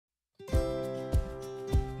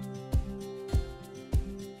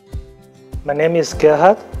My name is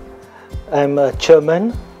Gerhard. I'm a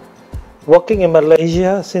German, working in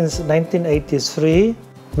Malaysia since 1983,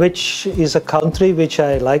 which is a country which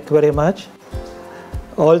I like very much.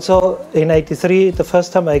 Also in '83, the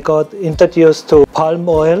first time I got introduced to palm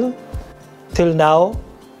oil. Till now,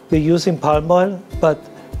 we're using palm oil, but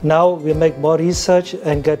now we make more research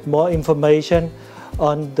and get more information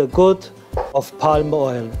on the good of palm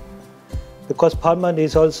oil. Because palm oil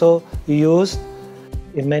is also used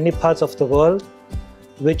in many parts of the world,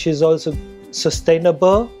 which is also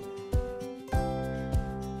sustainable.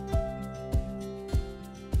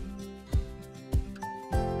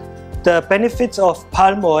 The benefits of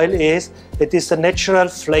palm oil is it is a natural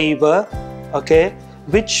flavor, okay,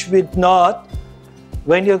 which would not,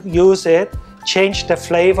 when you use it, change the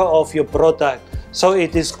flavor of your product. So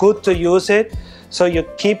it is good to use it, so you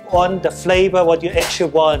keep on the flavor what you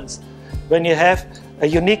actually want. When you have a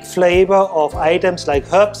unique flavor of items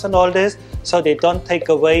like herbs and all this, so they don't take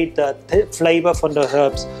away the flavor from the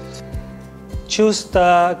herbs. Choose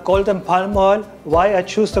the golden palm oil. Why I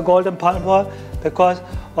choose the golden palm oil? Because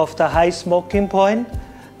of the high smoking point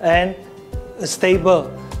and stable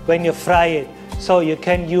when you fry it. So you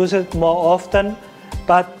can use it more often,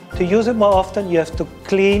 but to use it more often you have to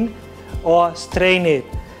clean or strain it.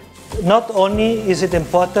 Not only is it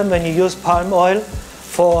important when you use palm oil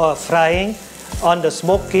for frying, on the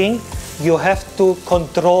smoking, you have to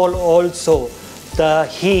control also the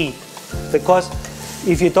heat, because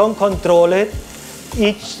if you don't control it,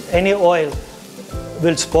 any oil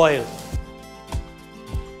will spoil.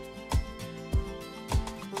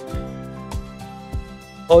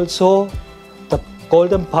 Also, the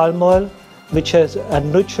golden palm oil, which has a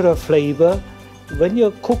natural flavor, when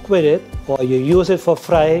you cook with it or you use it for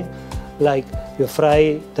frying, like you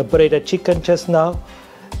fry the breaded chicken just now,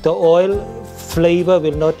 the oil flavor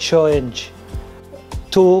will not change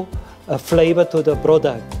to a flavor to the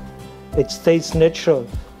product. It stays natural,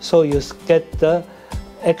 so you get the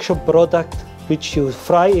actual product which you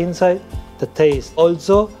fry inside, the taste.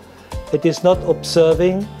 Also, it is not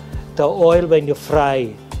observing the oil when you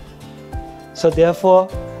fry. So therefore,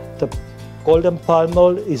 the golden palm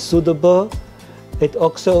oil is suitable. It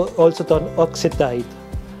also don't oxidize.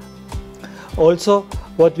 Also,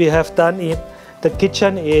 what we have done in the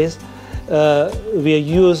kitchen is we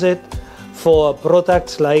use it for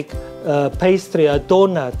products like pastry or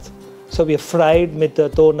donut. So we fry it with the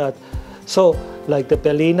donut. So like the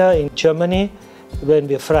Berliner in Germany, when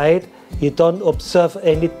we fry it, you don't observe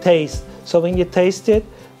any taste. So when you taste it,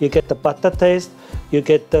 you get the butter taste, you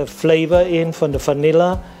get the flavor in from the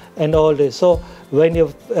vanilla and all this. So when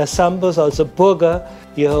you assemble also burger,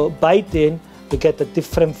 you bite in, you get a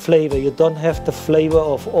different flavor. You don't have the flavor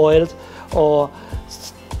of oils, or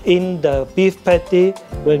in the beef patty,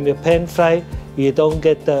 when we pan fry, you don't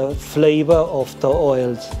get the flavor of the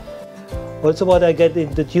oils. Also what I get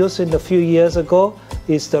introduced in a few years ago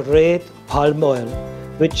is the red palm oil,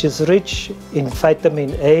 which is rich in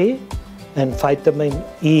vitamin A and vitamin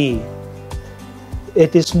E.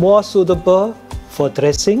 It is more suitable for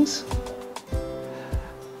dressings,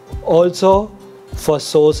 also for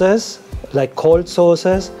sauces, like cold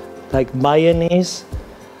sauces, like mayonnaise.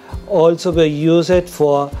 Also we use it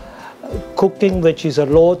for cooking which is a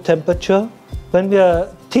low temperature. When we are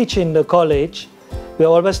teaching the college, we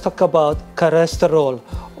always talk about cholesterol,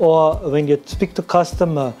 or when you speak to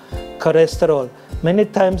customer, cholesterol. Many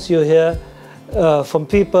times you hear from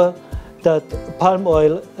people that palm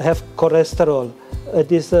oil have cholesterol. It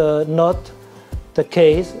is not the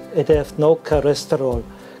case. It has no cholesterol.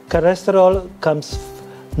 Cholesterol comes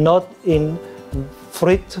not in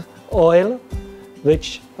fruit oil,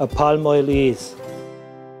 which a palm oil is.